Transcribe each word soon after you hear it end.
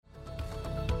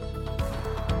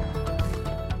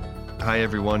Hi,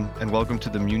 everyone, and welcome to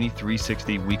the Muni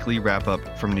 360 weekly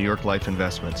wrap-up from New York Life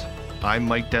Investments. I'm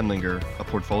Mike Denlinger, a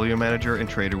portfolio manager and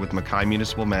trader with Mackay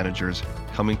Municipal Managers,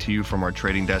 coming to you from our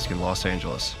trading desk in Los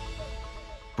Angeles.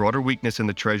 Broader weakness in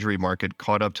the Treasury market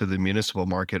caught up to the municipal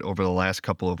market over the last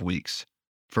couple of weeks.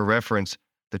 For reference,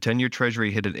 the 10-year Treasury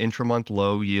hit an intramonth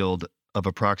low yield of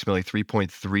approximately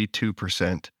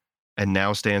 3.32% and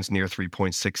now stands near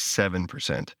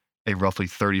 3.67%, a roughly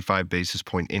 35 basis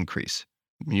point increase.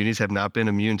 Munis have not been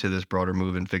immune to this broader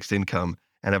move in fixed income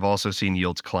and have also seen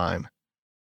yields climb.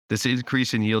 This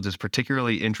increase in yields is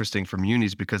particularly interesting for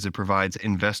munis because it provides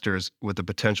investors with the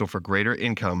potential for greater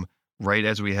income right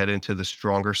as we head into the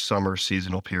stronger summer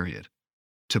seasonal period.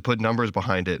 To put numbers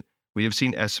behind it, we have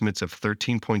seen estimates of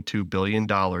 $13.2 billion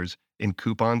in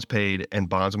coupons paid and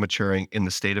bonds maturing in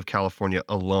the state of California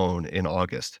alone in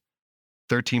August.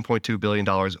 $13.2 billion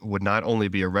would not only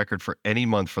be a record for any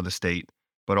month for the state,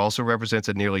 but also represents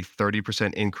a nearly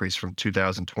 30% increase from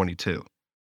 2022.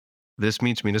 This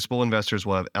means municipal investors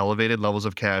will have elevated levels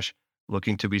of cash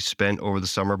looking to be spent over the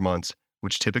summer months,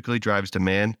 which typically drives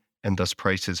demand and thus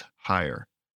prices higher.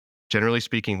 Generally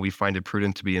speaking, we find it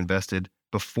prudent to be invested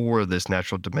before this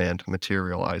natural demand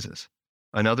materializes.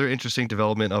 Another interesting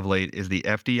development of late is the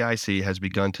FDIC has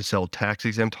begun to sell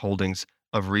tax-exempt holdings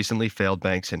of recently failed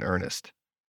banks in earnest.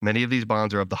 Many of these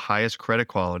bonds are of the highest credit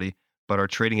quality, but are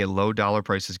trading at low dollar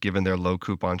prices given their low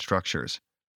coupon structures.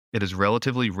 It is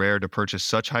relatively rare to purchase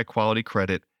such high-quality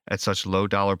credit at such low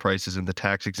dollar prices in the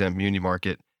tax-exempt muni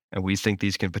market, and we think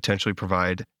these can potentially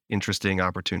provide interesting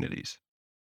opportunities.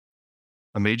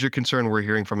 A major concern we're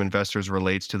hearing from investors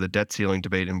relates to the debt ceiling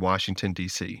debate in Washington,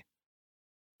 D.C.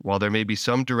 While there may be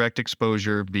some direct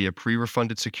exposure via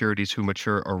pre-refunded securities who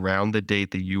mature around the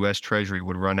date the U.S. Treasury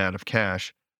would run out of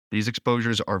cash, these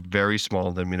exposures are very small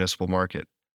in the municipal market.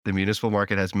 The municipal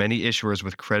market has many issuers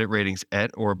with credit ratings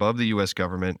at or above the U.S.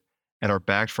 government and are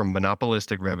backed from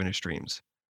monopolistic revenue streams.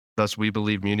 Thus, we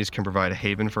believe munis can provide a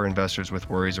haven for investors with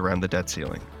worries around the debt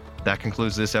ceiling. That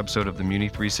concludes this episode of the Muni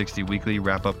 360 Weekly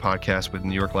Wrap-Up Podcast with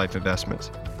New York Life Investments.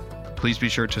 Please be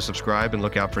sure to subscribe and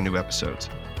look out for new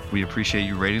episodes. We appreciate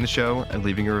you rating the show and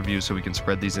leaving a review so we can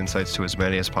spread these insights to as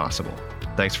many as possible.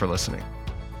 Thanks for listening.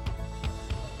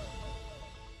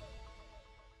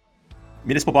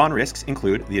 Municipal bond risks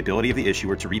include the ability of the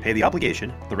issuer to repay the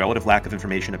obligation, the relative lack of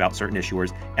information about certain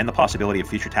issuers, and the possibility of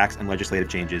future tax and legislative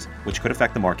changes, which could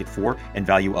affect the market for and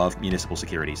value of municipal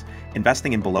securities.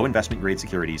 Investing in below investment grade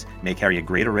securities may carry a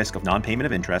greater risk of non-payment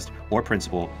of interest or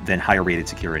principal than higher rated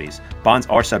securities. Bonds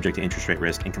are subject to interest rate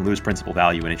risk and can lose principal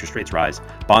value when interest rates rise.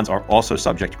 Bonds are also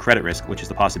subject to credit risk, which is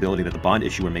the possibility that the bond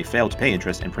issuer may fail to pay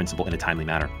interest and principal in a timely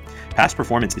manner. Past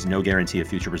performance is no guarantee of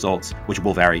future results, which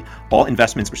will vary. All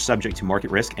investments are subject to market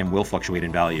risk and will fluctuate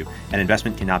in value. An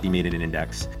investment cannot be made in an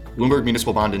index. Bloomberg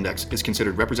Municipal Bond Index is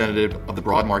considered representative of the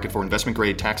broad market for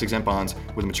investment-grade tax-exempt bonds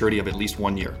with a maturity of at least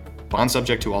 1 year. Bonds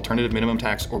subject to alternative minimum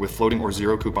tax or with floating or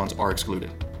zero coupons are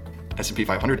excluded. S&P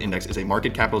 500 Index is a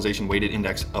market capitalization weighted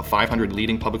index of 500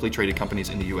 leading publicly traded companies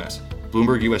in the U.S.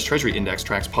 Bloomberg U.S. Treasury Index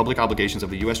tracks public obligations of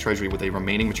the U.S. Treasury with a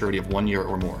remaining maturity of 1 year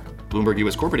or more. Bloomberg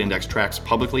U.S. Corporate Index tracks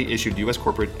publicly issued U.S.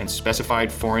 corporate and specified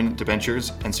foreign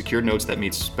debentures and secured notes that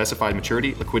meet specified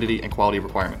maturity, liquidity, and quality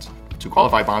requirements. To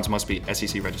qualify, bonds must be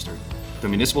SEC registered. The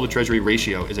municipal to treasury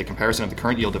ratio is a comparison of the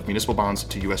current yield of municipal bonds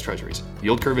to U.S. Treasuries. The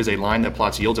yield curve is a line that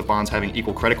plots yields of bonds having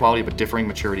equal credit quality but differing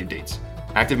maturity dates.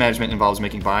 Active management involves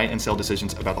making buy and sell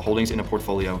decisions about the holdings in a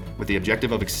portfolio with the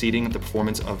objective of exceeding the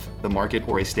performance of the market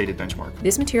or a stated benchmark.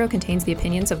 This material contains the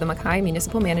opinions of the Mackay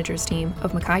Municipal Managers team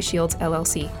of Mackay Shields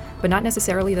LLC, but not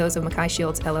necessarily those of Mackay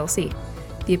Shields LLC.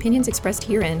 The opinions expressed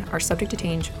herein are subject to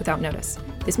change without notice.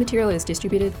 This material is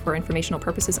distributed for informational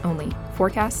purposes only.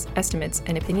 Forecasts, estimates,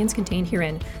 and opinions contained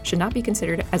herein should not be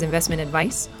considered as investment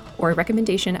advice or a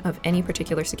recommendation of any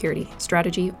particular security,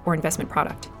 strategy, or investment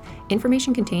product.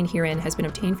 Information contained herein has been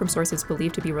obtained from sources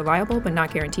believed to be reliable but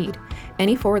not guaranteed.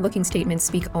 Any forward-looking statements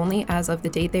speak only as of the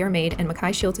date they are made, and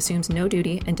Mackay Shields assumes no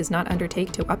duty and does not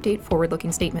undertake to update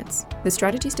forward-looking statements. The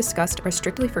strategies discussed are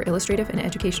strictly for illustrative and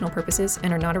educational purposes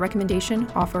and are not a recommendation,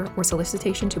 offer, or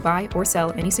solicitation to buy or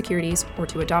sell any securities or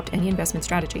to adopt any investment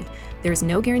strategy. There is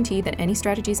no guarantee that any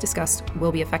strategies discussed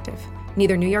will be effective.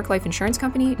 Neither New York Life Insurance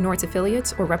Company nor its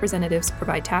affiliates or representatives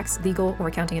provide tax, legal, or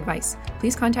accounting advice.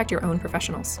 Please contact your own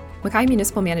professionals. Mackay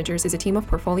Municipal Managers is a team of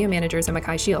portfolio managers at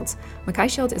Mackay Shields. Mackay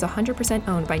Shields is 100%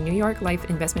 owned by New York Life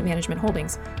Investment Management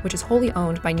Holdings, which is wholly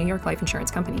owned by New York Life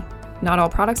Insurance Company. Not all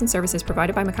products and services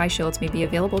provided by MacKay Shields may be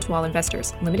available to all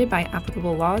investors, limited by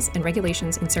applicable laws and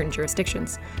regulations in certain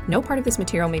jurisdictions. No part of this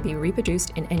material may be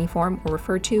reproduced in any form or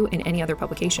referred to in any other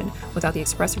publication without the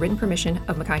express written permission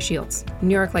of MacKay Shields.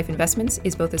 New York Life Investments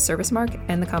is both the service mark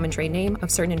and the common trade name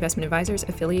of certain investment advisors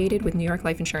affiliated with New York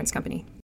Life Insurance Company.